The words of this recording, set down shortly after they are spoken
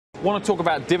want to talk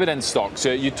about dividend stocks.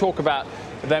 You talk about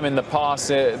them in the past,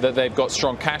 that they've got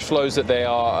strong cash flows, that they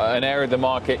are an area of the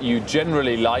market you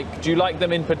generally like. Do you like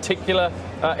them in particular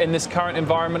in this current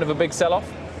environment of a big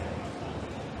sell-off?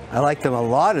 I like them a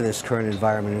lot in this current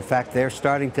environment. In fact, they're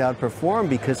starting to outperform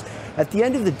because at the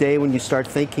end of the day, when you start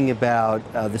thinking about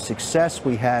the success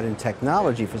we had in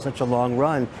technology for such a long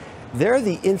run, they're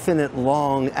the infinite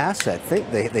long asset.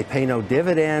 They pay no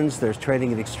dividends. They're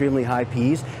trading at extremely high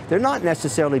PEs. They're not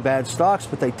necessarily bad stocks,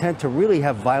 but they tend to really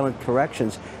have violent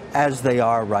corrections as they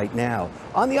are right now.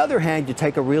 On the other hand, you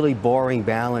take a really boring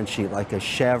balance sheet like a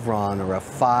Chevron or a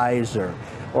Pfizer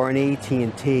or an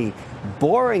AT&T.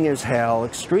 Boring as hell,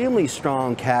 extremely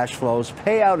strong cash flows,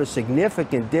 pay out a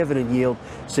significant dividend yield,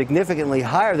 significantly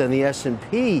higher than the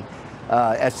S&P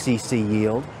SCC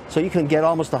yield. So you can get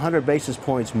almost 100 basis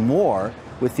points more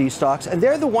with these stocks. And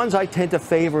they're the ones I tend to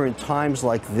favor in times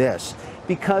like this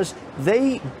because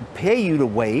they pay you to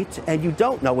wait and you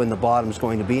don't know when the bottom's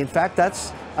going to be. In fact,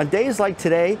 that's on days like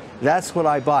today, that's what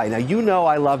I buy. Now, you know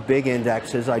I love big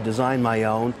indexes. I design my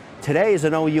own. Today is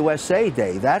an OUSA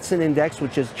day. That's an index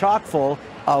which is chock full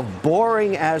of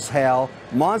boring as hell,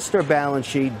 monster balance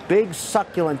sheet, big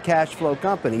succulent cash flow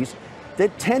companies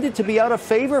that tended to be out of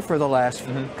favor for the last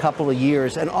couple of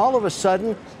years. And all of a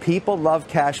sudden, people love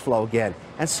cash flow again.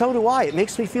 And so do I. It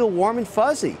makes me feel warm and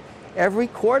fuzzy every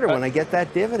quarter when I get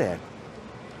that dividend.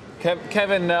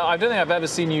 Kevin, I don't think I've ever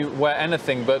seen you wear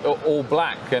anything but all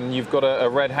black, and you've got a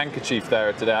red handkerchief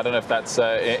there today. I don't know if that's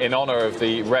in honor of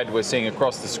the red we're seeing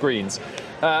across the screens.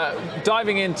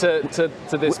 Diving into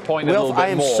this point a little bit more. I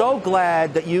am so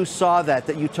glad that you saw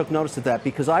that you took notice of that,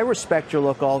 because I respect your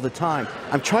look all the time.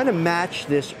 I'm trying to match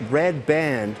this red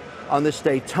band on this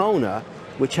Daytona,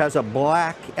 which has a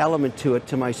black element to it,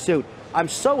 to my suit. I'm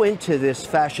so into this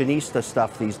fashionista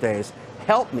stuff these days.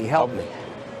 Help me, help me.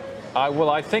 Well,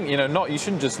 I think, you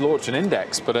shouldn't just launch an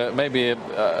index, but maybe a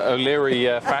O'Leary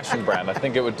fashion brand. I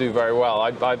think it would do very well.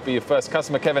 I'd be your first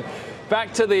customer. Kevin,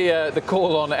 back to the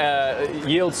call on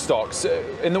yield stocks.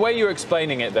 In the way you're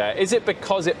explaining it there, is it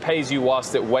because it pays you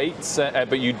whilst it waits,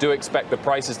 but you do expect the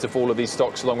prices to fall of these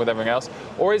stocks along with everything else?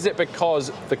 Or is it because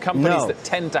the companies that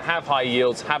tend to have high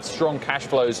yields have strong cash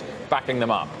flows backing them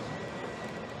up?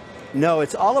 No,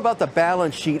 it's all about the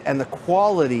balance sheet and the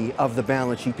quality of the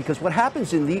balance sheet, because what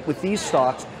happens with these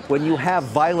stocks when you have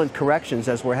violent corrections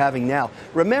as we're having now.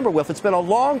 Remember, Wilf, it's been a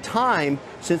long time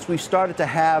since we started to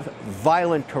have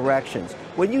violent corrections.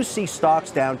 When you see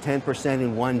stocks down 10%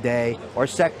 in one day or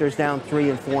sectors down 3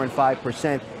 and 4 and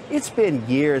 5%, it's been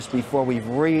years before we've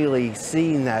really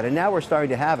seen that, and now we're starting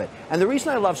to have it. And the reason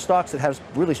I love stocks that have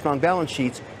really strong balance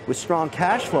sheets with strong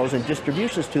cash flows and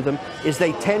distributions to them is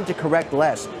they tend to correct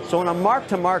less. So on a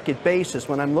mark-to-market basis,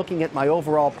 when I'm looking at my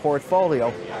overall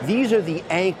portfolio, these are the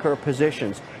anchor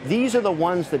positions. These are the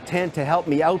ones that tend to help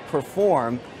me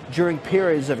outperform during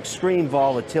periods of extreme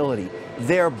volatility.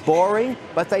 They're boring,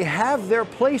 but they have their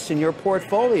place in your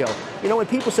portfolio. When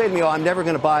people say to me, oh, I'm never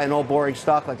going to buy an old boring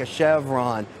stock like a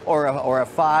Chevron or a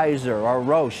Pfizer or a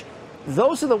Roche,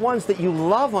 those are the ones that you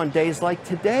love on days like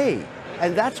today.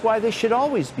 And that's why they should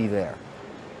always be there.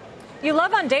 You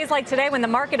love on days like today when the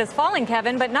market is falling,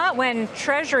 Kevin, but not when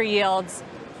Treasury yields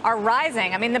are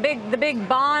rising. I mean, the big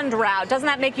bond route, doesn't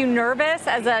that make you nervous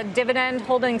as a dividend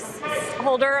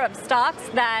holder of stocks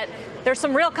that there's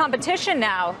some real competition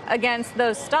now against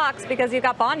those stocks because you've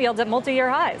got bond yields at multi-year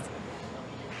highs?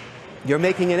 You're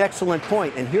making an excellent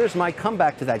point, and here's my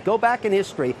comeback to that. Go back in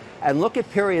history and look at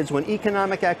periods when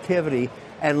economic activity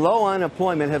and low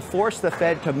unemployment have forced the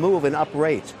Fed to move and up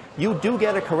rates. You do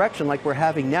get a correction like we're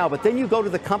having now, but then you go to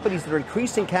the companies that are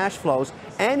increasing cash flows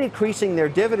and increasing their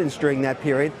dividends during that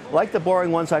period, like the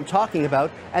boring ones I'm talking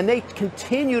about, and they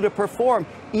continue to perform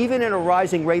even in a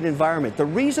rising rate environment. The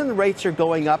reason the rates are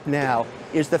going up now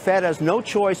is the Fed has no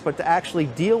choice but to actually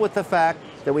deal with the fact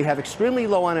that we have extremely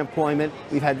low unemployment,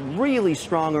 we've had really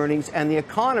strong earnings, and the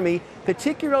economy,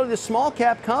 particularly the small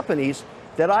cap companies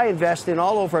that I invest in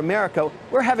all over America,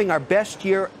 we're having our best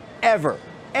year ever.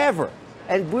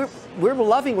 And we're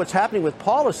loving what's happening with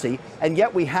policy, and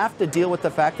yet we have to deal with the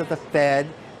fact that the Fed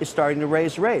is starting to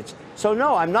raise rates. So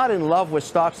no, I'm not in love with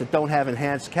stocks that don't have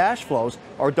enhanced cash flows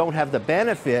or don't have the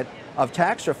benefit of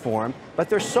tax reform, but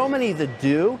there's so many that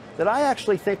do that I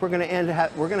actually think we're going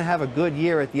to have a good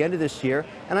year at the end of this year,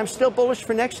 and I'm still bullish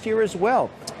for next year as well.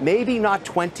 Maybe not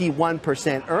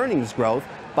 21% earnings growth,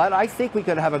 but I think we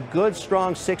could have a good,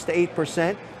 strong 6 to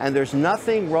 8%, and there's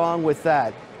nothing wrong with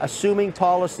that, assuming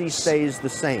policy stays the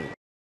same.